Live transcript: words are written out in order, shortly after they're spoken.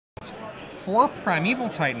4 Primeval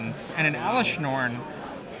Titans and an Elishnorn.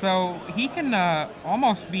 So he can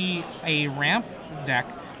almost be a ramp deck.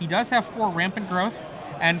 He does have 4 Rampant Growth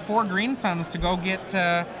and 4 Green Suns to go get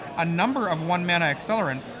a number of 1-mana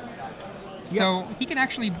accelerants. So he can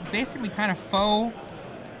actually basically kind of faux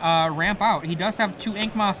ramp out. He does have 2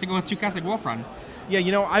 Ink Moth to go with 2 SCGWOR Run. Yeah,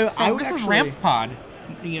 you know, I would this actually... is Ramp Pod.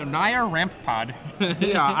 You know, Naya Ramp Pod.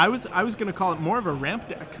 Yeah, I was gonna call it more of a ramp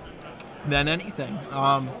deck than anything.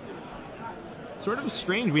 Sort of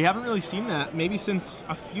strange. We haven't really seen that maybe since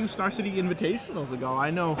a few Star City Invitationals ago. I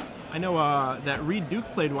know that Reed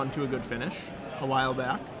Duke played one to a good finish a while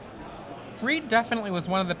back. Reed definitely was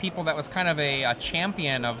one of the people that was kind of a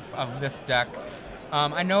champion of this deck.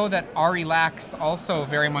 I know that Ari Lax also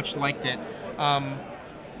very much liked it.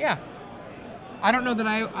 Yeah. I don't know that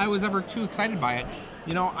I was ever too excited by it.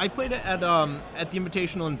 You know, I played it at the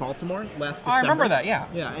Invitational in Baltimore last December. I remember that, yeah.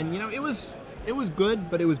 Yeah, and you know, it was good,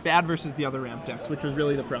 but it was bad versus the other ramp decks, which was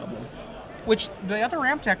really the problem. Which, the other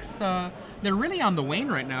ramp decks, they're really on the wane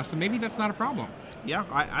right now, so maybe that's not a problem. Yeah,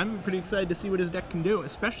 I'm pretty excited to see what his deck can do,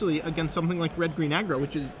 especially against something like red-green aggro,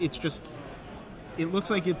 which is, it looks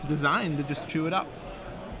like it's designed to just chew it up.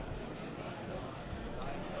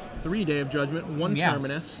 3 Day of Judgment, 1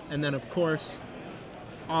 Terminus, and then, of course,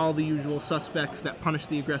 all the usual suspects that punish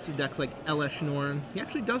the aggressive decks like Elishnorn. He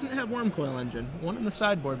actually doesn't have Wormcoil Engine. 1 in the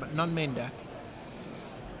sideboard, but none main deck.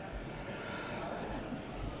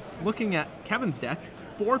 Looking at Kevin's deck,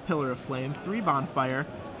 4 Pillar of Flame, 3 Bonfire,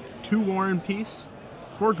 2 War and Peace,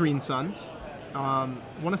 4 Green Suns, 1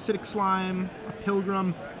 Acidic Slime, a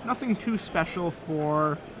Pilgrim. Nothing too special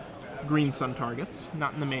for Green Sun targets.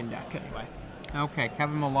 Not in the main deck, anyway. Okay,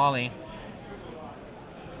 Kevin Mullaly.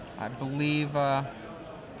 I believe...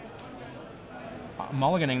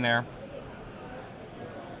 mulliganing there.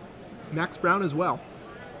 Max Brown as well.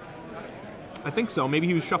 I think so. Maybe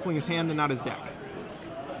he was shuffling his hand and not his deck.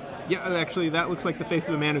 Yeah, actually, that looks like the face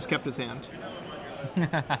of a man who's kept his hand.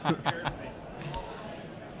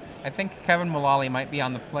 I think Kevin Mullaly might be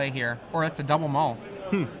on the play here. Or it's a double mull.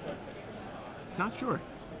 Not sure.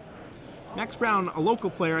 Max Brown, a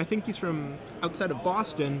local player. I think he's from outside of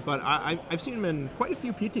Boston, but I've seen him in quite a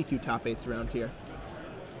few PTQ top 8s around here.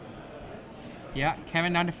 Yeah,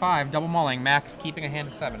 Kevin down to 5, double mulling. Max keeping a hand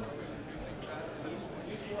of 7.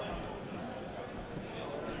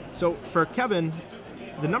 So for Kevin,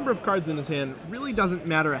 the number of cards in his hand really doesn't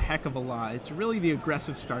matter a heck of a lot. It's really the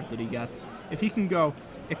aggressive start that he gets. If he can go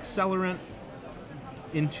Accelerant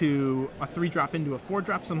into a 3-drop into a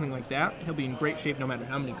 4-drop, something like that, he'll be in great shape no matter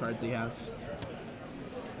how many cards he has.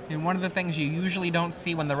 And one of the things you usually don't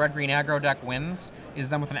see when the red-green aggro deck wins is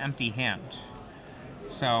them with an empty hand.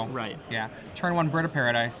 So, right. Yeah. Turn 1 Bird of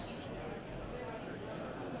Paradise.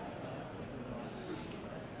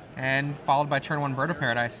 And followed by turn 1 Bird of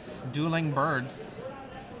Paradise. Dueling Birds.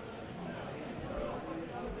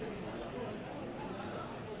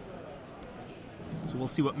 So we'll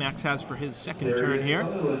see what Max has for his second turn here.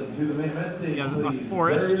 He has a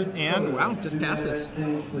forest, and wow, just passes.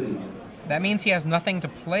 That means he has nothing to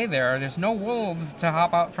play there. There's no wolves to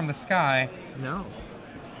hop out from the sky. No.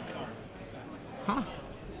 Huh.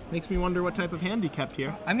 Makes me wonder what type of hand he kept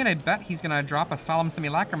here. I'm going to bet he's going to drop a Solemn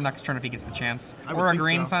Simulacrum next turn if he gets the chance. Or a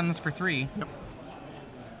Green Suns for 3. Yep.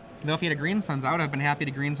 Though if he had a Green Suns, I would have been happy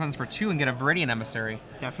to Green Suns for 2 and get a Viridian Emissary.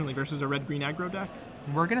 Definitely versus a red-green aggro deck.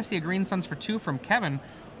 We're going to see a Green Suns for 2 from Kevin,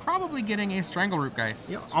 probably getting a Strangleroot Geist.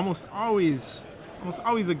 Yeah, almost always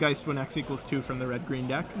a Geist when X equals 2 from the red-green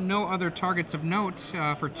deck. No other targets of note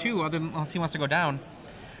for 2 other than unless he wants to go down.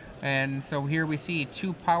 And so here we see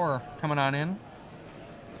 2 power coming on in.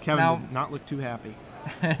 Kevin does not look too happy.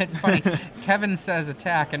 It's funny. Kevin says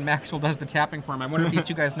attack and Maxwell does the tapping for him. I wonder if these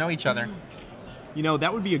 2 guys know each other. You know,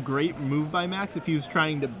 that would be a great move by Max if he was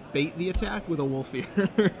trying to bait the attack with a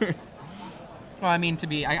Wolfear. Well, I mean,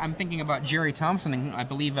 I'm thinking about Jerry Thompson and I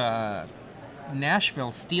believe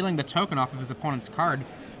Nashville stealing the token off of his opponent's card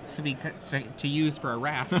to use for a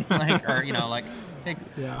Wrath,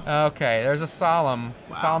 Yeah. Okay, there's a Solemn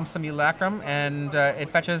Simulacrum, and it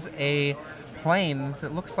fetches a Plains.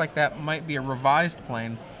 It looks like that might be a revised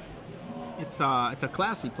Plains. It's a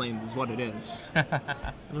classy Plains is what it is.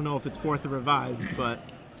 I don't know if it's 4th or revised, but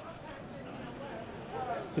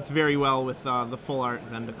fits very well with the full art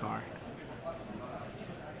Zendikar.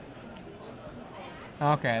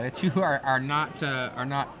 Okay, the 2 are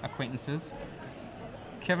not acquaintances.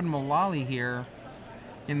 Kevin Mullaly here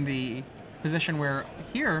in the position where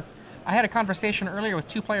here I had a conversation earlier with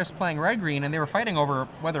 2 players playing red-green and they were fighting over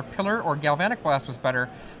whether Pillar or Galvanic Blast was better.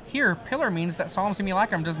 Here, Pillar means that Solemn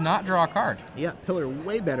Simulacrum does not draw a card. Yeah, Pillar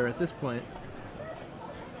way better at this point.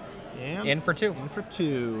 And in for 2. In for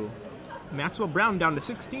 2. Maxwell Brown down to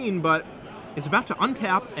 16, but is about to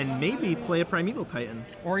untap and maybe play a Primeval Titan.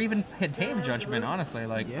 Or even hit Tave Judgment, honestly.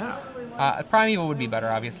 Like, yeah. Primeval would be better,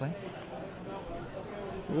 obviously.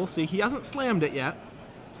 We'll see. He hasn't slammed it yet.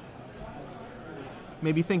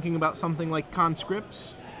 Maybe thinking about something like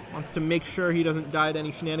Conscripts. Wants to make sure he doesn't die to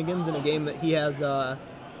any shenanigans in a game that he has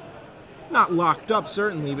not locked up,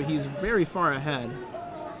 certainly, but he's very far ahead.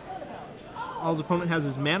 All his opponent has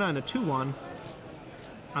is mana and a 2/1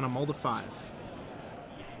 on a mull to 5.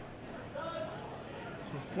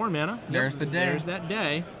 So 4 mana. There's the day. There's that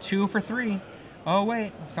day. 2 for 3. Oh,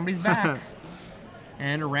 wait. Somebody's back.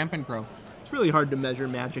 And a Rampant Growth. It's really hard to measure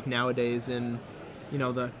Magic nowadays in, you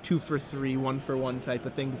know, the 2 for 3, 1 for 1 type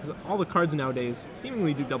of thing, because all the cards nowadays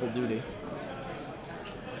seemingly do double duty.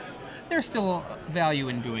 There's still value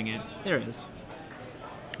in doing it. There is.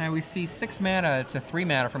 And we see 6 mana to 3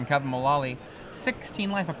 mana from Kevin Mullaly.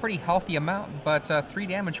 16 life, a pretty healthy amount, but 3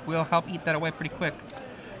 damage will help eat that away pretty quick.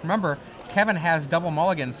 Remember, Kevin has double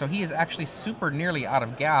mulligan, so he is actually super nearly out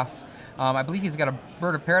of gas. I believe he's got a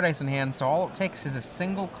Bird of Paradise in hand, so all it takes is a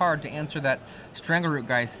single card to answer that Strangleroot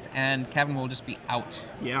Geist, and Kevin will just be out.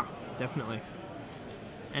 Yeah, definitely.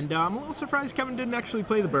 And I'm a little surprised Kevin didn't actually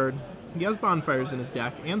play the bird. He has Bonfires in his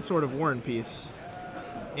deck, and Sword of War and Peace.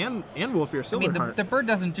 And Wolfear Silverheart. I mean, the bird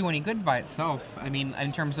doesn't do any good by itself. I mean,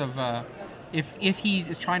 in terms of if he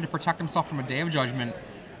is trying to protect himself from a Day of Judgment,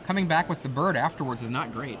 coming back with the bird afterwards is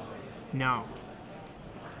not great. No.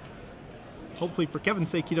 Hopefully, for Kevin's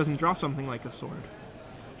sake, he doesn't draw something like a sword.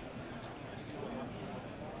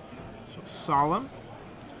 So Solemn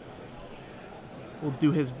will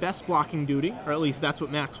do his best blocking duty, or at least that's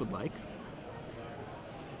what Max would like.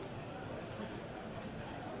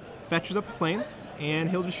 Fetches up the plains, and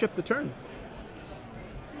he'll just ship the turn.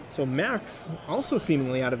 So Max, also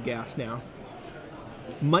seemingly out of gas now.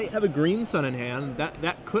 Might have a Green Sun in hand.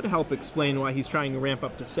 That could help explain why he's trying to ramp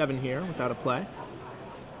up to 7 here without a play.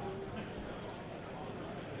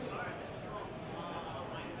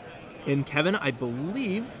 And Kevin, I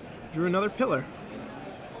believe, drew another pillar.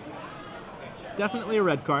 Definitely a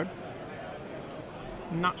red card.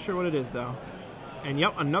 Not sure what it is, though. And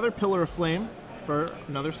yep, another Pillar of Flame for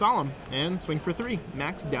another Solemn. And swing for 3.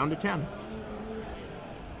 Max down to 10.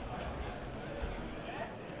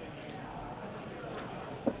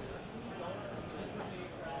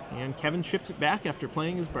 And Kevin ships it back after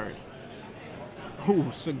playing his bird.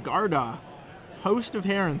 Ooh, Sigarda. Host of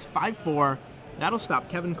Herons, 5/4. That'll stop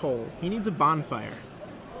Kevin Cole. He needs a Bonfire.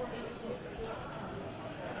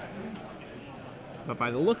 But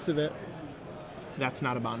by the looks of it, that's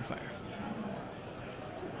not a Bonfire.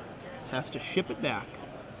 Has to ship it back.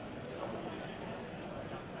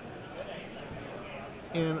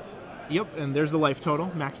 And, yep, and there's the life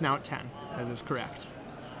total. Max now at 10, as is correct.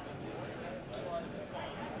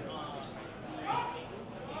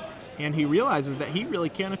 And he realizes that he really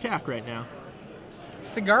can't attack right now.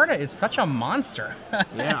 Sigarda is such a monster.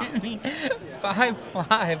 Yeah. I mean,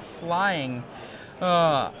 5/5 flying,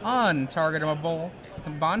 untargetable.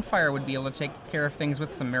 Bonfire would be able to take care of things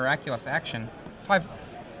with some miraculous action. 5.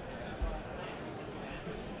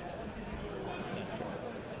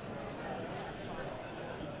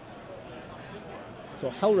 So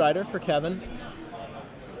Hellrider for Kevin.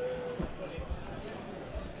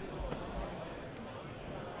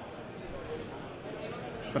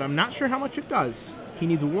 But I'm not sure how much it does. He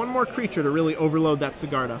needs one more creature to really overload that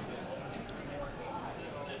Sigarda.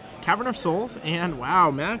 Cavern of Souls, and wow,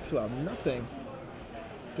 Maxwell, nothing.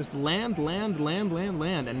 Just land, land, land, land,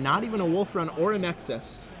 land, and not even a Wolf Run or a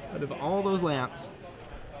Nexus out of all those lands.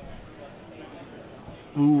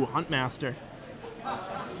 Ooh, Huntmaster.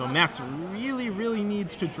 So Max really, really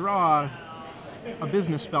needs to draw a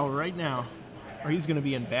business spell right now, or he's going to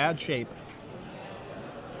be in bad shape.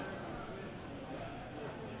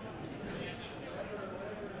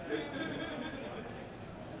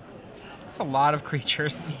 That's a lot of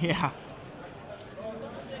creatures. Yeah.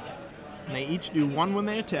 And they each do 1 when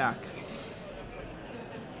they attack.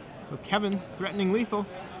 So Kevin threatening lethal.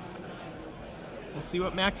 We'll see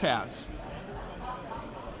what Max has.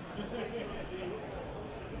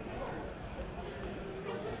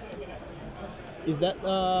 Is that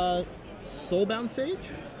Soulbound Sage?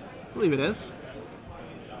 I believe it is.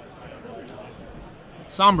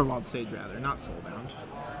 Somberwald Sage, rather, not Soulbound.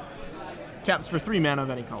 Taps for 3 mana of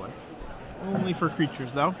any color. Only for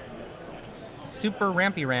creatures, though. Super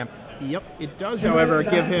rampy ramp. Yep, it does, however,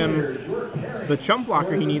 give him the chump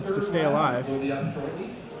blocker he needs to stay alive.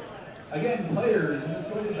 Again, players in the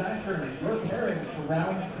Toyota Giant Tournament, your pairings for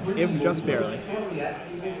round 3 if just barely. shortly at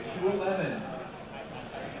table 211.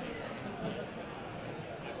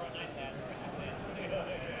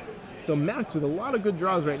 So So Max with a lot of good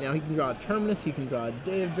draws right now. He can draw a Terminus, he can draw a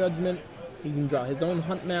Day of Judgment, he can draw his own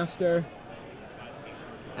Huntmaster,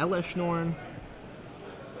 Eleshnorn.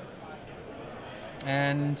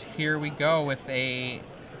 And here we go with I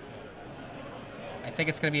think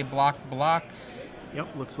it's going to be a block.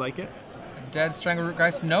 Yep, looks like it. A dead Strangleroot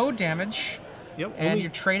Geist, no damage. Yep. And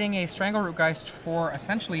you're trading a Strangleroot Geist for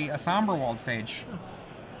essentially a Somberwald Sage.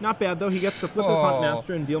 Not bad, though. He gets to flip his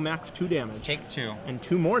Huntmaster and deal Max 2 damage. Take 2. And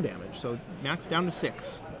 2 more damage, so Max down to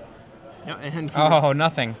 6. Yeah, and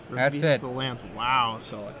Nothing. That's it. The lance. Wow,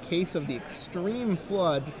 so a case of the extreme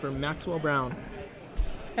flood for Maxwell Brown.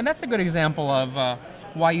 And that's a good example of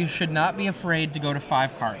why you should not be afraid to go to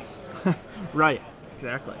 5 cards. Right,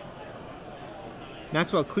 exactly.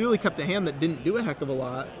 Maxwell clearly kept a hand that didn't do a heck of a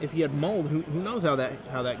lot. If he had mulled, who knows how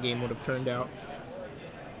that game would have turned out.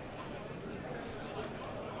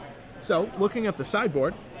 So, looking at the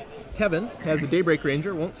sideboard, Kevin has a Daybreak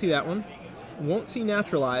Ranger. Won't see that one. Won't see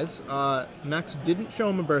Naturalize. Max didn't show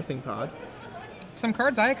him a Birthing Pod. Some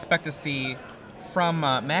cards I expect to see from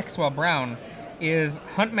Maxwell Brown is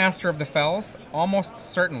Huntmaster of the Fells, almost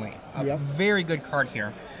certainly. A very good card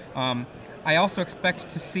here. I also expect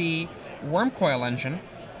to see Wormcoil Engine.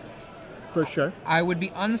 For sure. I would be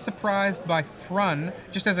unsurprised by Thrun,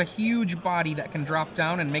 just as a huge body that can drop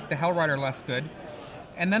down and make the Hellrider less good.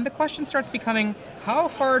 And then the question starts becoming, how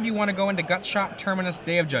far do you want to go into Gutshot, Terminus,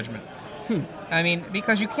 Day of Judgment? I mean,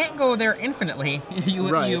 because you can't go there infinitely.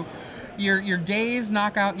 Your days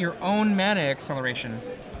knock out your own mana acceleration.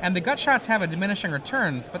 And the Gutshots have a diminishing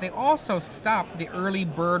returns, but they also stop the early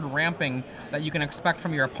bird ramping that you can expect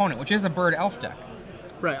from your opponent, which is a bird elf deck.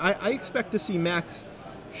 Right. I expect to see Max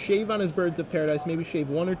shave on his Birds of Paradise, maybe shave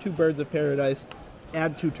 1 or 2 Birds of Paradise,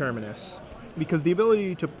 add 2 Terminus. Because the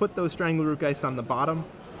ability to put those Strangleroot Geists on the bottom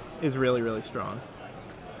is really, really strong.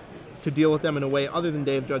 To deal with them in a way other than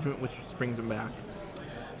Day of Judgment, which just brings them back.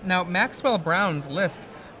 Now, Maxwell Brown's list,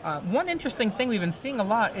 one interesting thing we've been seeing a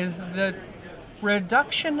lot is the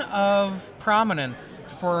reduction of prominence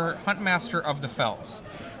for Huntmaster of the Fells.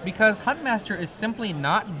 Because Huntmaster is simply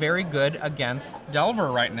not very good against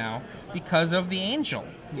Delver right now because of the Angel.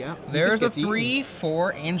 Yeah. There's a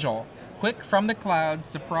 3/4 Angel. Quick from the clouds,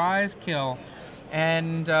 surprise kill.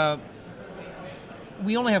 And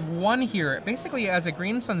we only have 1 here, basically as a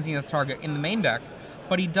Green Sun Zenith target in the main deck,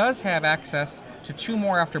 but he does have access to 2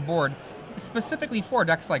 more after board, specifically for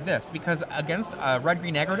decks like this, because against a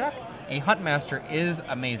red-green aggro deck, a Huntmaster is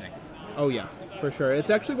amazing. Oh yeah, for sure.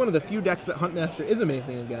 It's actually one of the few decks that Huntmaster is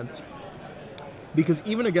amazing against. Because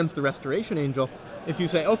even against the Restoration Angel, if you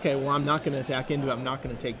say, okay, well, I'm not going to attack into it, I'm not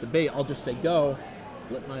going to take the bait, I'll just say go,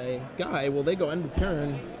 flip my guy, well, they go end of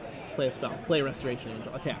turn, play a spell, play Restoration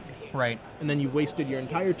Angel, attack. Right. And then you've wasted your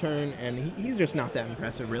entire turn, and he's just not that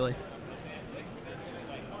impressive, really.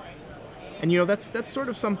 And, you know, that's sort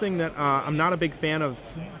of something that I'm not a big fan of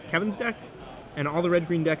Kevin's deck, and all the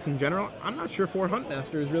red-green decks in general. I'm not sure 4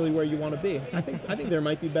 Huntmaster is really where you want to be. I think there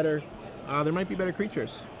might be better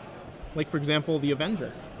creatures. Like, for example, the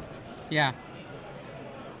Avenger. Yeah.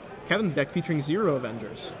 Kevin's deck featuring 0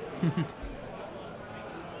 Avengers.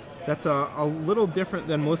 That's a little different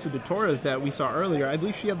than Melissa DeTora's that we saw earlier. I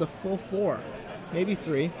believe she had the full 4. Maybe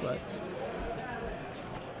 3, but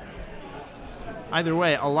either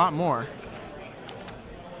way, a lot more.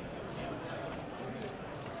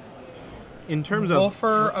 In terms of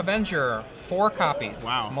Wolfer Avenger, 4 copies.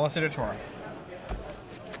 Wow. Melissa DeTora.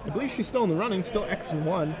 I believe she's still in the running, still X and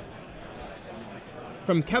 1.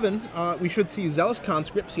 From Kevin, we should see Zealous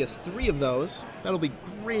Conscripts. He has 3 of those. That'll be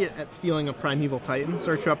great at stealing a Primeval Titan.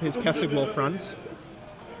 Search up his Kessig Wolf runs.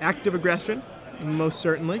 Active Aggression, most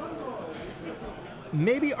certainly.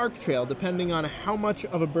 Maybe Arc Trail, depending on how much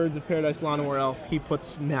of a Birds of Paradise Llanowar Elf he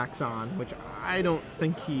puts Max on, which I don't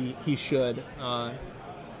think he should. I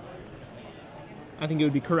think it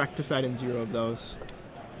would be correct to side in 0 of those.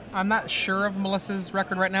 I'm not sure of Melissa's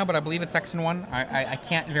record right now, but I believe it's X and 1. I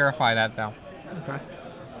can't verify that, though. Okay.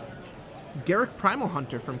 Garruk Primal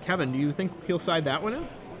Hunter from Kevin. Do you think he'll side that one in?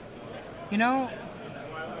 You know,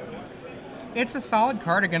 it's a solid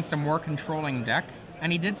card against a more controlling deck,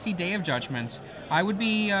 and he did see Day of Judgment. I would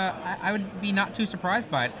be not too surprised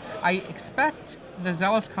by it. I expect the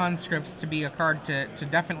Zealous Conscripts to be a card to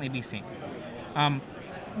definitely be seen.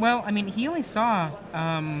 Well, I mean, he only saw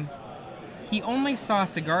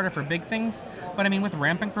Sigarda for big things, but I mean, with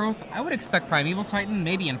Rampant Growth, I would expect Primeval Titan,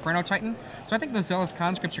 maybe Inferno Titan, so I think those Zealous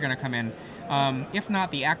Conscripts are going to come in, if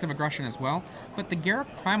not the Active Aggression as well. But the Garruk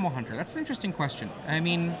Primal Hunter, that's an interesting question. I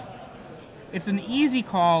mean, it's an easy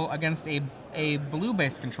call against a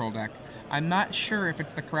blue-based control deck. I'm not sure if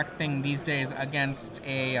it's the correct thing these days against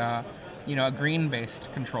a a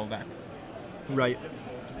green-based control deck. Right.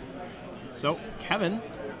 So Kevin,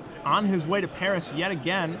 on his way to Paris yet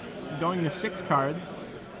again, going to 6 cards.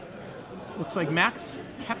 Looks like Max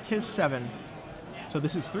kept his 7. So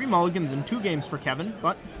this is 3 mulligans in 2 games for Kevin,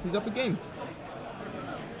 but he's up a game.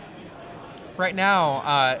 Right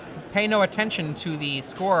now, pay no attention to the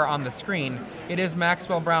score on the screen. It is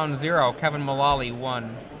Maxwell Brown 0, Kevin Mullaly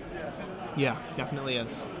 1. Yeah, definitely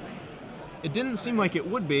is. It didn't seem like it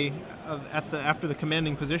would be after the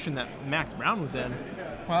commanding position that Max Brown was in.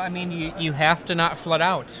 Well, I mean, you have to not flood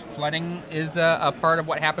out. Flooding is a part of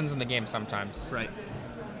what happens in the game sometimes. Right.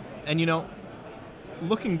 And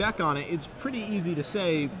looking back on it, it's pretty easy to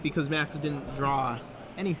say because Max didn't draw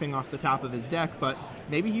anything off the top of his deck, but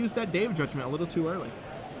maybe he used that Day of Judgment a little too early.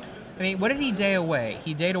 I mean, what did he day away?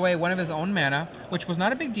 He dayed away one of his own mana, which was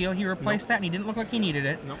not a big deal. He replaced that, and he didn't look like he needed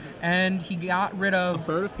it. Nope. And he got rid of A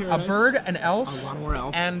Bird of Paradise, a bird, an elf, a Lawnmower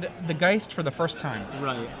Elf, and the Geist for the first time.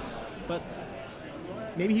 Right. But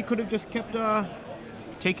maybe he could have just kept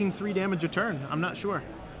taking 3 damage a turn. I'm not sure.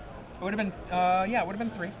 It would have been, it would have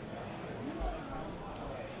been 3.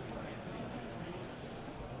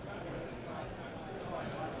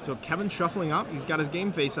 So Kevin shuffling up. He's got his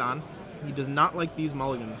game face on. He does not like these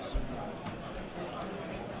mulligans.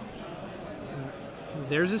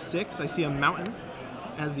 There's a 6. I see a mountain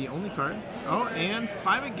as the only card. Oh, and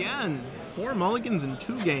 5 again. 4 mulligans in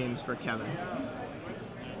 2 games for Kevin.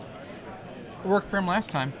 Worked for him last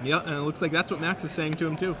time. Yep, and it looks like that's what Max is saying to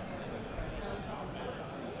him too.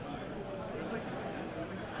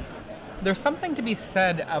 There's something to be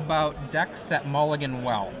said about decks that mulligan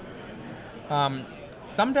well.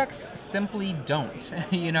 Some decks simply don't,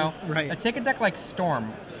 Right. Take a deck like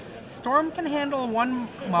Storm. Storm can handle 1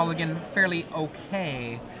 mulligan fairly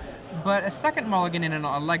okay, but a second mulligan in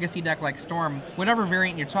a legacy deck like Storm, whatever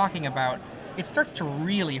variant you're talking about, it starts to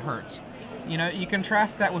really hurt. You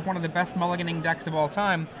contrast that with one of the best mulliganing decks of all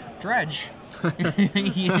time, Dredge.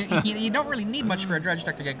 you don't really need much for a Dredge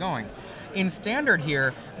deck to get going. In Standard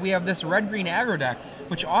here, we have this red-green aggro deck,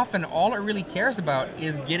 which often all it really cares about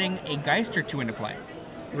is getting a Geist or 2 into play.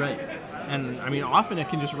 Right. And, I mean, often it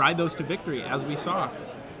can just ride those to victory, as we saw.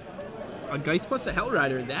 A Geist plus a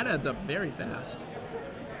Hellrider, that adds up very fast.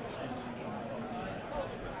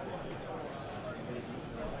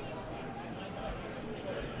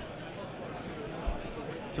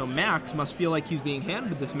 So Max must feel like he's being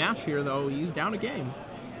handed this match here, though. He's down a game.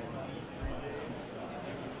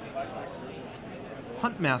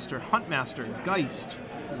 Huntmaster, Geist,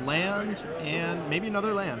 land, and maybe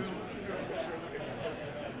another land.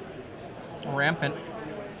 Rampant.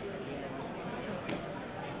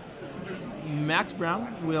 Max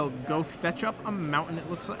Brown will go fetch up a mountain, it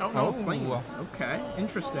looks like. Oh, no, Oh. plains. Okay,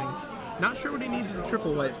 interesting. Not sure what he needs the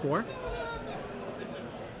triple white for.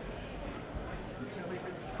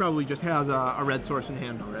 Probably just has a red source in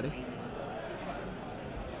hand already.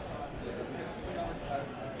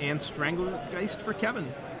 And Stranglegeist for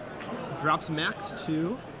Kevin. Drops Max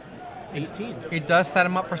to 18. It does set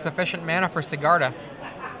him up for sufficient mana for Sigarda.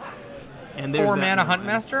 And there's 4 that mana mountain.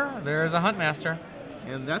 Huntmaster. There's a Huntmaster.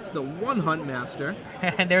 And that's the 1 Huntmaster.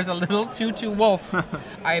 And there's a little 2/2 wolf.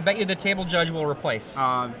 I bet you the table judge will replace.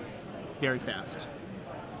 Very fast.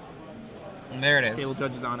 And there it is. Table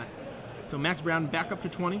judge is on it. So Max Brown back up to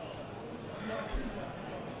 20.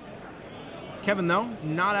 Kevin, though,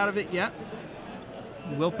 not out of it yet.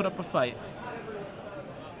 Will put up a fight.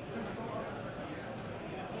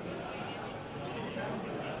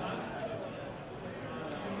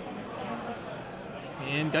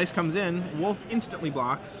 And Geist comes in. Wolf instantly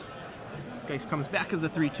blocks. Geist comes back as a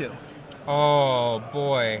 3/2. Oh,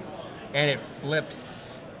 boy. And it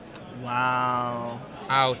flips. Wow.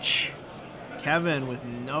 Ouch. Kevin with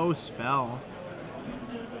no spell.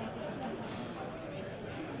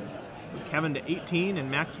 Kevin to 18,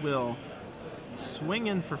 and Max will swing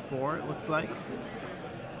in for 4, it looks like.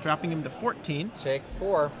 Dropping him to 14. Take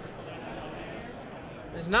 4.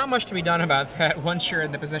 There's not much to be done about that once you're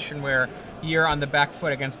in the position where you're on the back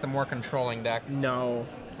foot against the more controlling deck. No.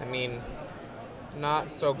 I mean,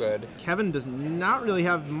 not so good. Kevin does not really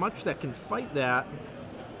have much that can fight that.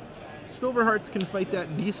 Silverhearts can fight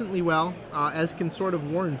that decently well, as can Sword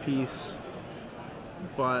of War and Peace.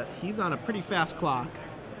 But he's on a pretty fast clock.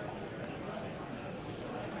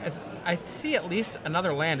 I see at least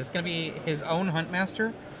another land. It's going to be his own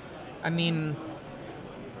Huntmaster. I mean,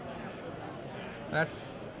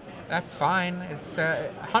 that's fine. It's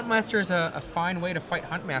Huntmaster is a fine way to fight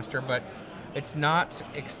Huntmaster, but it's not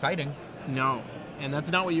exciting. No, and that's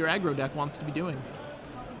not what your aggro deck wants to be doing.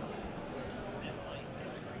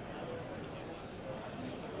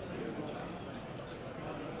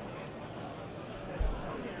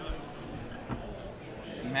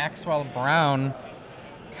 Maxwell Brown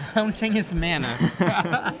counting his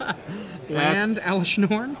mana. Land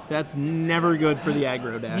Elishnorn. That's never good for the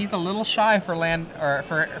aggro deck. He's a little shy for land, or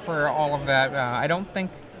for all of that. I don't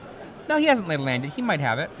think. No, he hasn't landed. He might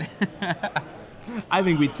have it. I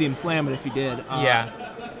think we'd see him slam it if he did. Yeah.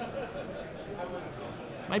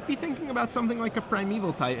 Might be thinking about something like a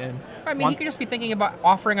Primeval Titan. I mean, he could just be thinking about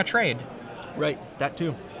offering a trade. Right, that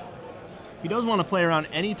too. He does want to play around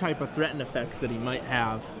any type of threatened effects that he might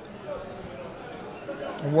have.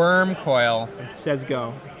 Worm Coil. It says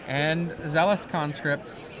go. And Zealous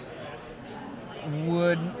Conscripts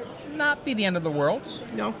would not be the end of the world.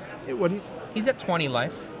 No, it wouldn't. He's at 20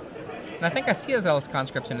 life. And I think I see a Zealous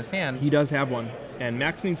Conscripts in his hand. He does have one. And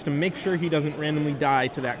Max needs to make sure he doesn't randomly die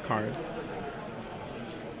to that card.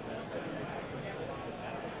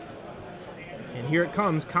 And here it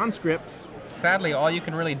comes, Conscript. Sadly, all you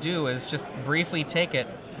can really do is just briefly take it,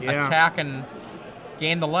 Yeah. attack, and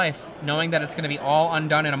gain the life, knowing that it's going to be all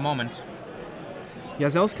undone in a moment. Yeah,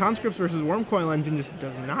 Zealous Conscripts versus Wormcoil Engine just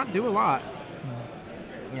does not do a lot.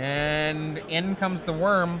 And in comes the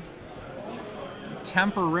Worm,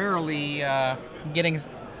 temporarily getting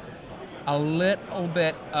a little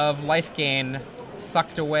bit of life gain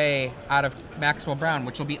sucked away out of Maxwell Brown,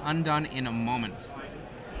 which will be undone in a moment.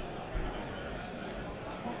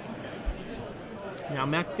 Now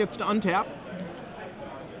Max gets to untap.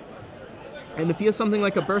 And if he has something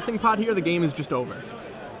like a birthing pod here, the game is just over.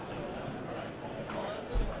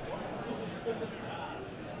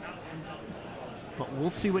 But we'll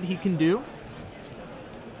see what he can do.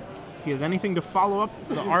 If he has anything to follow up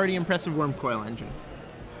the already impressive Wormcoil Engine.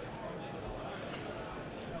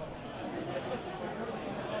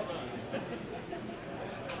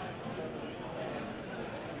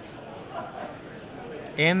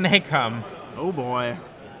 In they come. Oh boy.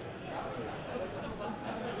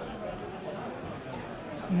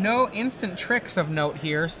 No instant tricks of note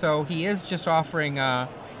here, so he is just offering up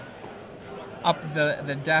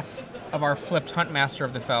the death of our flipped Huntmaster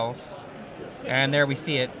of the Fells. And there we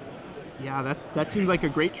see it. Yeah, that seems like a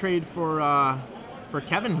great trade for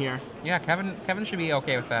Kevin here. Yeah, Kevin should be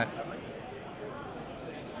okay with that.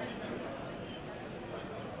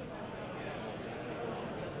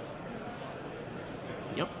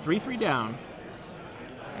 Yep, 3-3 down.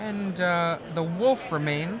 And the wolf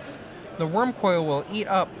remains. The Wormcoil will eat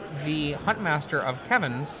up the Huntmaster of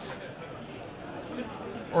Kevin's.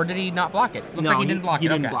 Or did he not block it? Looks like he didn't block it. He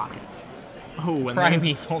didn't Okay. block it. Oh, and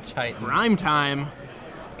Primeval Titan. prime time.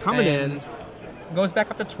 Coming And goes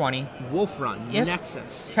back up to 20. in. Wolf Run, If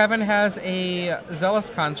Nexus. Kevin has a Zealous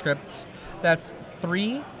Conscripts, that's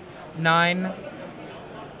 3, 9,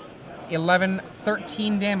 11,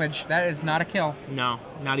 13 damage. That is not a kill. No,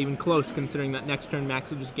 not even close, considering that next turn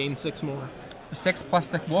Max will just gain 6 more. 6 plus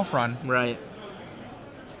the Wolf Run. Right.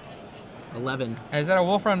 11. Is that a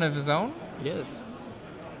Wolf Run of his own? It is.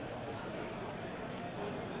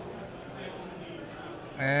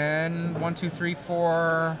 And 1, 2, 3,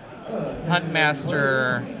 4.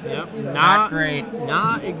 Huntmaster. Yep. Not great.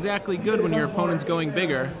 Not exactly good when your opponent's going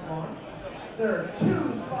bigger. There are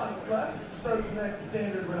 2 spots left to start the next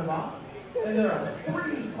standard Renaissance, and there are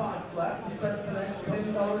 3 spots left to start the next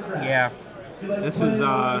 $10 draft. Yeah.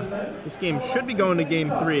 This game should be going to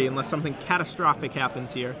game 3 unless something catastrophic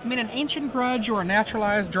happens here. I mean, an Ancient Grudge or a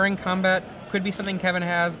Naturalized during combat could be something Kevin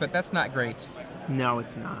has, but that's not great. No,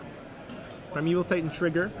 it's not. Primeval Titan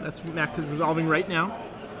Trigger, that's what Max is resolving right now.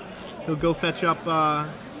 He'll go fetch up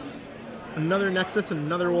another Nexus and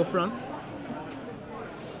another Wolf Run.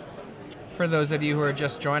 For those of you who are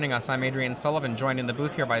just joining us, I'm Adrian Sullivan, joined in the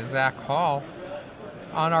booth here by Zach Hall.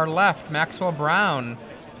 On our left, Maxwell Brown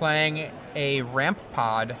playing a Ramp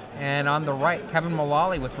Pod, and on the right, Kevin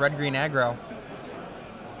Mullaly with Red-Green Aggro.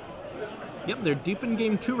 Yep, they're deep in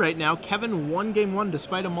game 2 right now. Kevin won game 1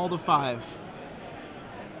 despite a mulled of 5.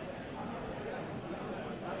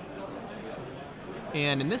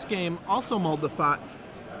 And in this game, also mulled of 5.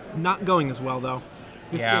 Not going as well, though.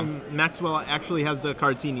 This game, Maxwell actually has the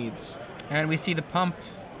cards he needs. And we see the pump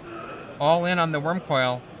all in on the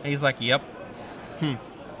Wormcoil, and he's like, yep.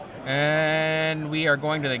 And we are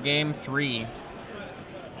going to the game 3.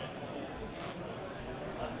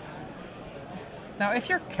 Now, if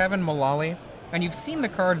you're Kevin Mullaly, and you've seen the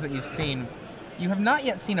cards that you've seen, you have not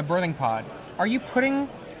yet seen a Birthing Pod. Are you putting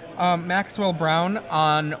Maxwell Brown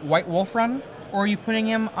on White Wolf Run, or are you putting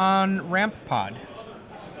him on Ramp Pod?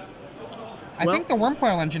 I think the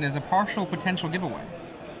Wormcoil Engine is a partial potential giveaway.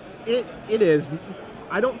 It is.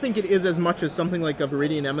 I don't think it is as much as something like a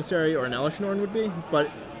Viridian Emissary or an Elishnorn would be,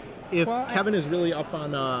 but if Kevin is really up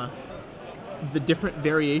on the different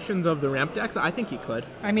variations of the ramp decks, I think he could.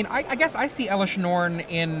 I mean, I guess I see Elish Norn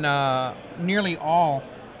in nearly all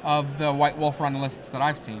of the White Wolf run lists that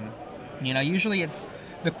I've seen. You know, usually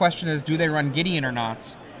the question is, do they run Gideon or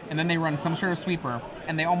not? And then they run some sort of sweeper,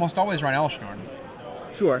 and they almost always run Elish Norn.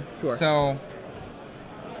 Sure. So,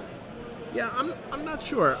 yeah, I'm not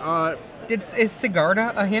sure. is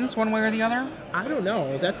Sigarda a hint one way or the other? I don't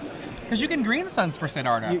know. That's because you can Green Suns for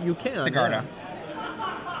Sigarda. You can. Sigarda.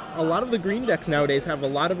 Yeah. A lot of the green decks nowadays have a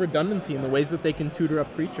lot of redundancy in the ways that they can tutor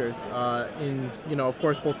up creatures. Of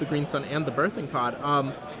course, both the Green Sun and the Birthing Pod.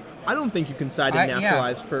 I don't think you can side in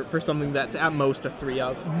Naturalize for something that's at most a 3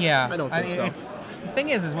 of. Yeah. I don't think so. The thing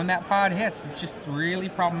is when that pod hits, it's just really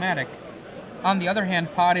problematic. On the other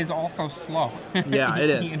hand, pod is also slow. Yeah, it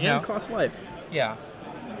is. You know? And costs life. Yeah.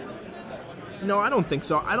 No, I don't think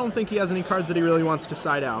so. I don't think he has any cards that he really wants to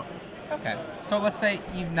side out. Okay. So let's say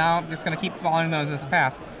you now just going to keep following this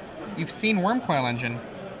path. You've seen Wormcoil Engine.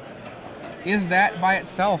 Is that by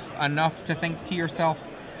itself enough to think to yourself,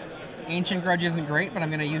 Ancient Grudge isn't great, but I'm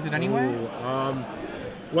going to use it anyway? Ooh,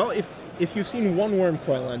 well, if you've seen one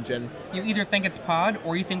Wormcoil Engine, you either think it's pod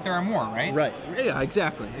or you think there are more, right? Right. Yeah,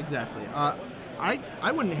 exactly.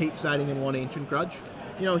 I wouldn't hate siding in one Ancient Grudge.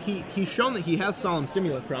 You know, he's shown that he has Solemn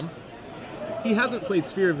Simulacrum. He hasn't played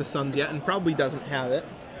Sphere of the Suns yet and probably doesn't have it.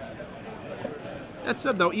 That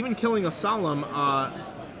said, though, even killing a Solemn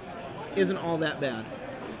isn't all that bad.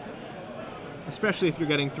 Especially if you're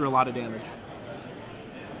getting through a lot of damage.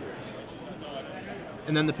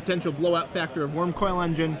 And then the potential blowout factor of Wormcoil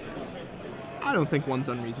Engine, I don't think one's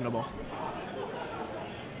unreasonable.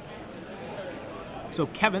 So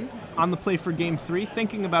Kevin, on the play for Game 3,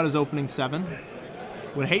 thinking about his opening 7.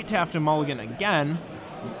 Would hate to have to mulligan again,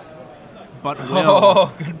 but will.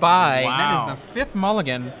 Oh, goodbye. Wow. That is the 5th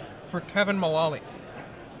mulligan for Kevin Mullaly.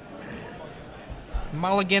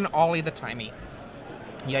 Mulligan Ollie the Timey.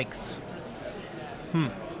 Yikes.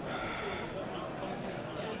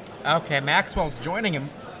 Okay, Maxwell's joining him.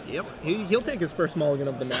 Yep, he'll take his first mulligan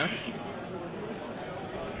of the match.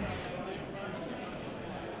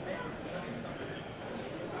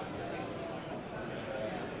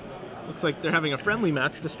 Looks like they're having a friendly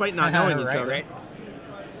match despite not knowing each other. Right.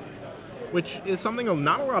 Which is something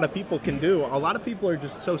not a lot of people can do. A lot of people are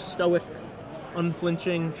just so stoic,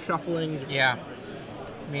 unflinching, shuffling. Yeah.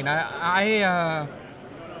 I mean, I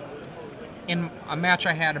in a match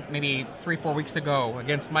I had maybe 3-4 weeks ago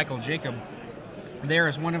against Michael Jacob, there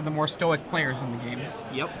is one of the more stoic players in the game.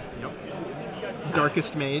 Yep.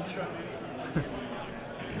 Darkest Mage.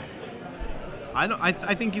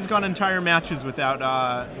 I think he's gone entire matches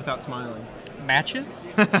without smiling. Matches?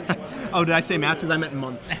 Oh, did I say matches? I meant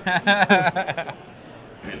months. I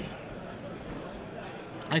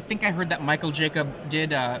think I heard that Michael Jacob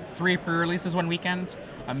did 3 pre-releases one weekend,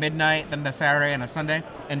 a midnight, then the Saturday and a Sunday,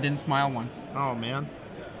 and didn't smile once. Oh, man.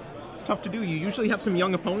 It's tough to do. You usually have some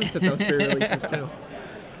young opponents at those pre-releases, too.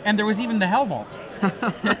 And there was even the Hell Vault,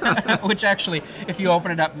 which actually, if you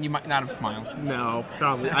open it up, you might not have smiled. No,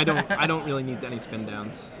 probably. I don't really need any spin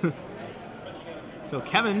downs. So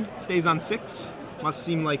Kevin stays on 6. Must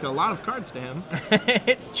seem like a lot of cards to him.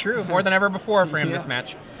 It's true, more than ever before for him this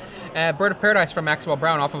match. Bird of Paradise from Maxwell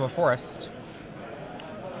Brown off of a forest.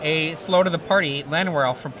 A slow to the party Landwehr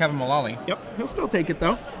Elf from Kevin Mullaly. Yep, he'll still take it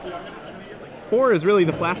though. 4 is really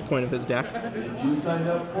the flashpoint of his deck. You signed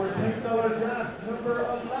up for $10 draft number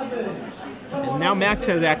 11. And now Max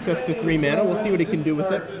has access to 3 mana. We'll see what he can do with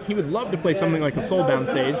it. He would love to play something like a Soulbound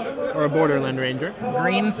Sage or a Borderland Ranger.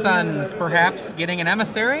 Green Suns, perhaps getting an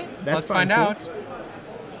emissary? Let's find out.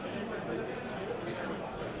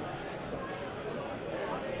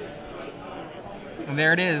 And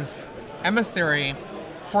there it is. Emissary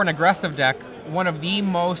for an aggressive deck. One of the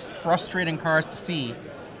most frustrating cards to see.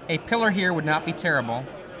 A Pillar here would not be terrible.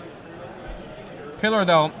 Pillar,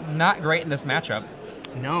 though, not great in this matchup.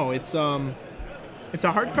 No, it's a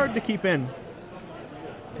hard card to keep in,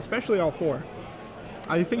 especially all 4.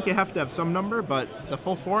 I think you have to have some number, but the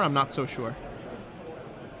full 4, I'm not so sure.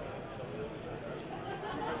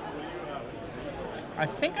 I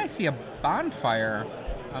think I see a Bonfire.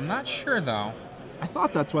 I'm not sure, though. I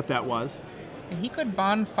thought that's what that was. He could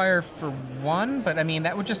Bonfire for 1, but I mean,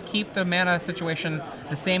 that would just keep the mana situation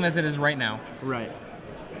the same as it is right now. Right.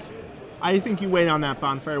 I think you wait on that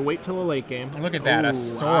Bonfire. Wait till the late game. Look at that, a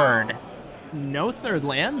sword. Wow. No 3rd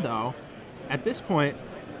land, though. At this point,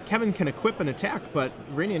 Kevin can equip an attack, but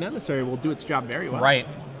Radiant Emissary will do its job very well. Right.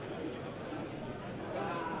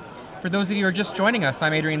 For those of you who are just joining us,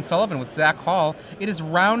 I'm Adrian Sullivan with Zach Hall. It is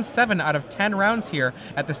round 7 out of 10 rounds here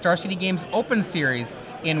at the Star City Games Open Series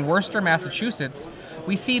in Worcester, Massachusetts.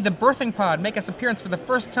 We see the birthing pod make its appearance for the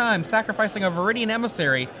first time, sacrificing a Viridian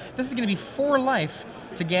emissary. This is going to be 4 life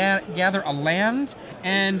to gather a land,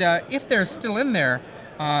 and if they're still in there,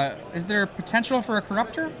 is there potential for a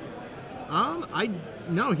corruptor?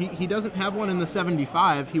 No, he doesn't have one in the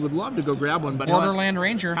 75. He would love to go grab one, but Borderland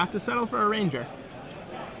Ranger. Have to settle for a Ranger.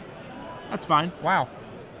 That's fine. Wow.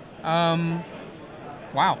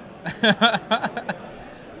 Wow.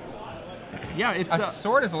 Yeah, it's a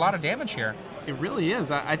sword is a lot of damage here. It really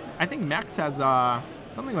is. I think Max has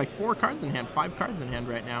something like 4 cards in hand, 5 cards in hand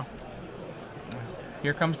right now.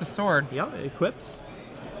 Here comes the sword. Yeah, it equips.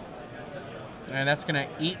 And that's going to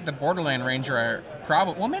eat the Borderland Ranger.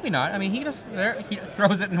 Probably. Well, maybe not. I mean, he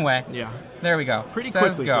throws it in the way. Yeah. There we go. Pretty Says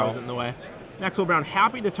quickly go. throws it in the way. Maxwell Brown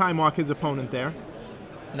happy to time walk his opponent there.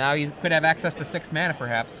 Now he could have access to 6 mana,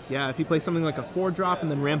 perhaps. Yeah, if he plays something like a 4-drop and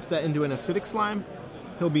then ramps that into an acidic slime,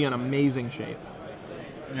 he'll be in amazing shape.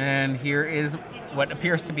 And here is what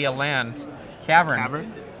appears to be a land.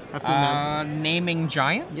 Cavern. Naming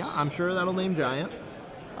Giant? Yeah, I'm sure that'll name Giant.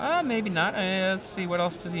 Maybe not. Let's see, what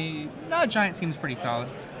else does he... No, Giant seems pretty solid.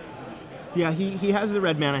 Yeah, he has the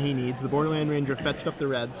red mana he needs. The Borderland Ranger fetched up the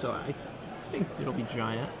red, so I think it'll be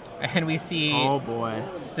Giant. And we see... Oh, boy.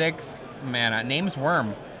 6 mana. Name's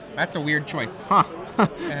Worm. That's a weird choice. Huh.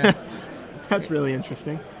 That's really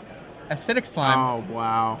interesting. Acidic Slime. Oh,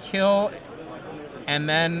 wow. Kill... And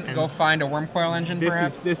then go find a Wormcoil Engine,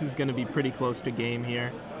 perhaps? This is going to be pretty close to game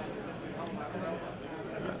here.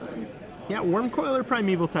 Yeah, Wormcoil or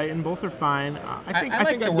Primeval Titan, both are fine. I think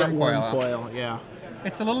I'd get Wormcoil, yeah.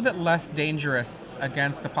 It's a little bit less dangerous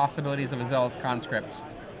against the possibilities of a Zealous Conscript.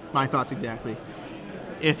 My thoughts exactly.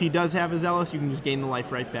 If he does have a Zealous, you can just gain the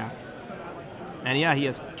life right back. And yeah, he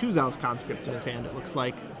has 2 Zealous Conscripts in his hand, it looks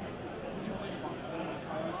like.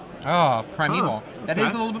 Oh, Primeval. Huh, That okay.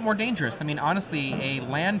 is a little bit more dangerous. I mean, honestly, a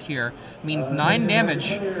land here means 9 damage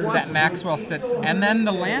that Maxwell sits, and then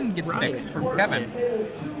the land gets fixed for Kevin.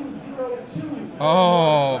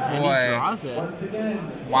 Oh, And he boy. draws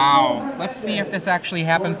it. Wow. Let's see if this actually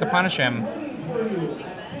happens to punish him.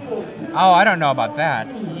 Oh, I don't know about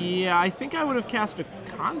that. Yeah, I think I would have cast a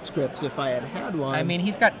Conscripts if I had had one. I mean,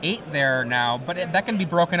 he's got 8 there now, but that can be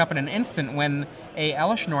broken up in an instant when a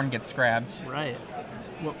Elishnorn gets grabbed. Right.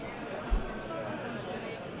 Well,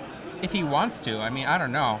 If he wants to. I mean, I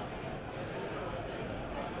don't know.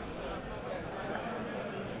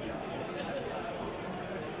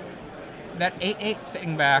 That 8/8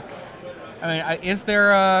 sitting back. I mean, is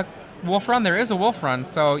there a Wolf Run? There is a Wolf Run,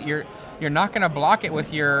 so you're not going to block it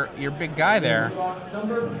with your big guy there.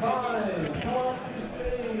 Number 5, come on to the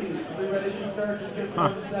stage. Be ready to start in just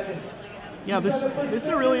 1 second. yeah, this is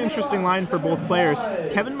a really interesting line for both players.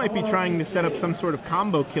 Kevin might be trying to set up some sort of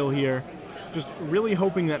combo kill here, just really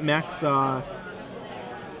hoping that Max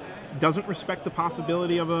doesn't respect the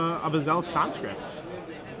possibility of a Zealous Conscripts.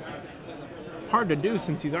 Hard to do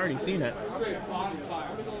since he's already seen it.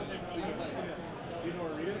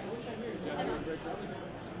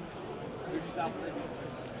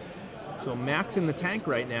 So Max in the tank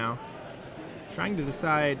right now, trying to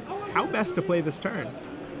decide how best to play this turn.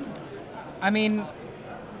 I mean,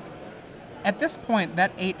 at this point,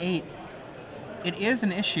 that 8/8, it is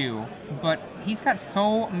an issue, but he's got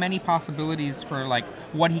so many possibilities for like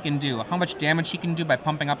what he can do, how much damage he can do by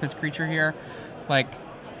pumping up his creature here. Like,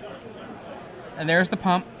 and there's the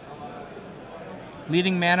pump,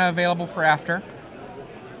 leaving mana available for after.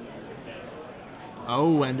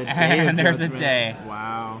 Oh, and a day. And of there's a judgment. day.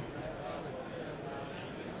 Wow.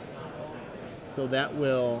 So that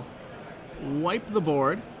will wipe the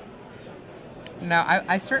board. Now,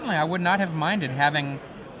 I certainly would not have minded having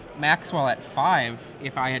Maxwell at 5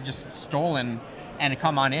 if I had just stolen and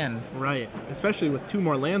come on in. Right. Especially with 2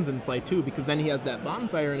 more lands in play, too, because then he has that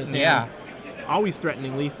bonfire in his hand. Yeah. Always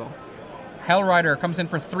threatening lethal. Hellrider comes in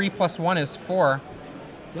for 3 + 1 is 4.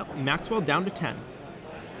 Yep. Maxwell down to 10.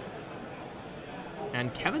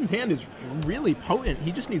 And Kevin's hand is really potent.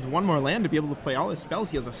 He just needs 1 more land to be able to play all his spells.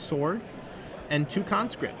 He has a sword and 2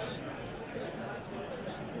 conscripts.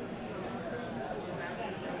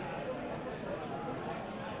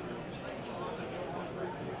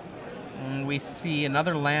 And we see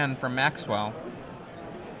another land from Maxwell.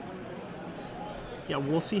 Yeah,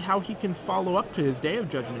 we'll see how he can follow up to his Day of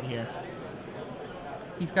Judgment here.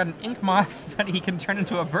 He's got an ink moth that he can turn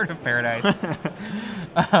into a bird of paradise.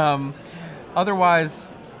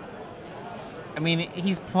 Otherwise, I mean,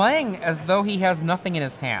 he's playing as though he has nothing in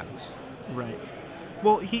his hand. Right.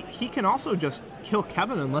 Well, he can also just kill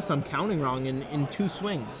Kevin, unless I'm counting wrong, in 2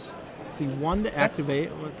 swings. See, 1 to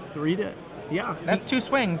activate, 3 to... Yeah. That's 2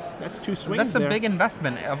 swings. That's 2 swings. That's a there. big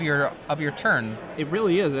investment of your turn. It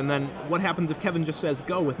really is. And then what happens if Kevin just says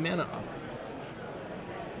go with mana up?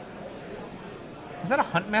 Is that a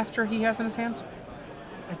Huntmaster he has in his hand?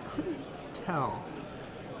 I couldn't tell.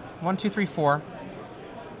 1, 2, 3, 4.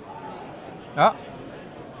 Oh.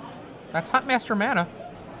 That's Huntmaster mana.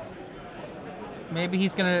 Maybe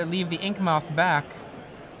he's going to leave the Inkmouth back.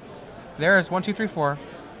 There's 1, 2, 3, 4.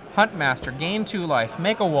 Huntmaster, gain 2 life,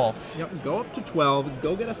 make a wolf. Yep, go up to 12,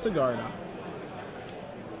 go get a Sigarda.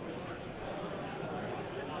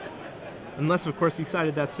 Unless, of course, he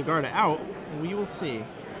sided that Sigarda out, we will see.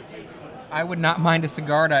 I would not mind a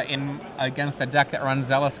Sigarda against a deck that runs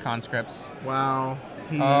Zealous Conscripts. Wow.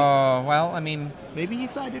 Oh, well, I mean... Maybe he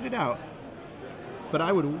sided it out. But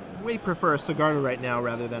I would way prefer a Sigarda right now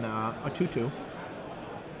rather than a 2-2.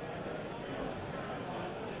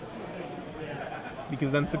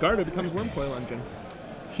 Because then Sigarda becomes Wormcoil Engine.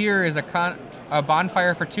 Here is a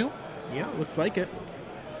bonfire for 2? Yeah, looks like it.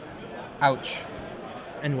 Ouch.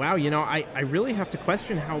 And wow, you know, I really have to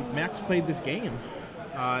question how Max played this game.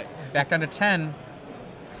 Back down to 10.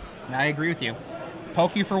 I agree with you.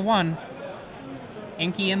 Poke you for 1.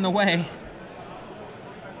 Inky in the way.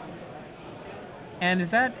 And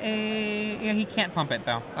is that a... Yeah, he can't pump it,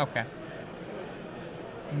 though. Okay.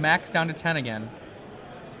 Max down to 10 again.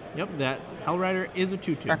 Yep, that Hellrider is a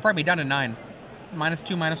 2-2. Or probably down to 9.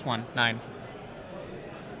 -2, -1. 9.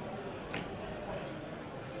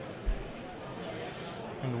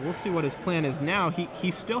 And we'll see what his plan is now.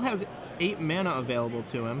 He still has 8 mana available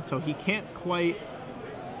to him, so he can't quite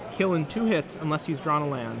kill in 2 hits unless he's drawn a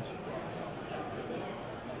land.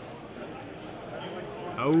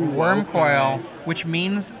 Oh, Wormcoil, okay. which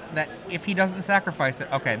means that if he doesn't sacrifice it...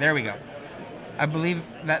 Okay, there we go. I believe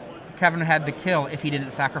that Kevin had the kill if he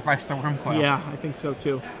didn't sacrifice the Wormcoil. Yeah, I think so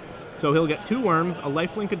too. So he'll get 2 worms, a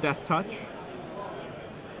lifelink, a death touch,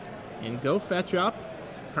 and go fetch up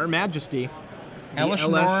Her Majesty. Elesh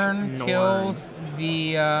Norn kills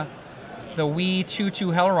the wee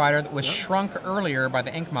 2/2 Hellrider that was shrunk earlier by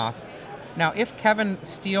the Inkmoth. Now, if Kevin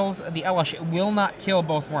steals the Elesh, it will not kill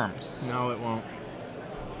both worms. No, it won't.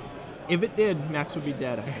 If it did, Max would be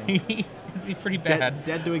dead, I think. It'd be pretty bad.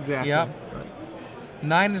 Dead to exactly. Yep. But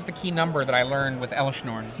 9 is the key number that I learned with Elesh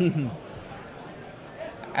Norn.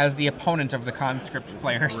 As the opponent of the conscript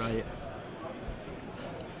players. Right.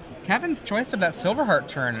 Kevin's choice of that Silverheart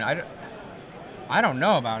turn, I don't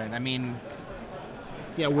know about it. I mean,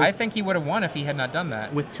 yeah, I think he would have won if he had not done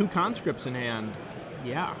that. With 2 conscripts in hand,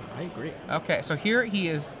 yeah, I agree. Okay, so here he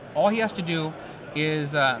is. All he has to do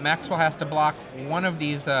is Maxwell has to block one of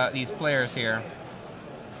these players here.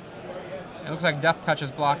 It looks like Death Touch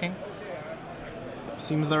is blocking.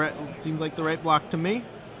 Seems like the right block to me.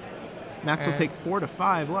 Max will take 4 to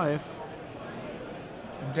 5 life.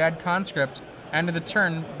 Dead conscript. End of the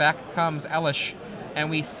turn, back comes Elesh, and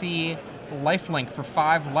we see lifelink for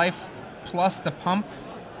 5 life plus the pump.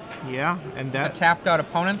 Yeah, and that tapped out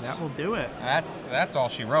opponents. That will do it. That's all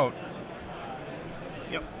she wrote.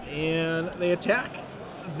 Yep. And they attack,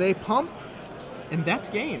 they pump, and that's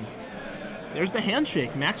game. There's the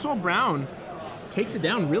handshake. Maxwell Brown takes it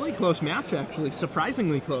down. Really close match, actually.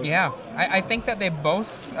 Surprisingly close. Yeah, I think that they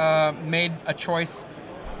both made a choice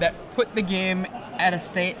that put the game at a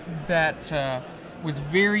state that was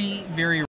very, very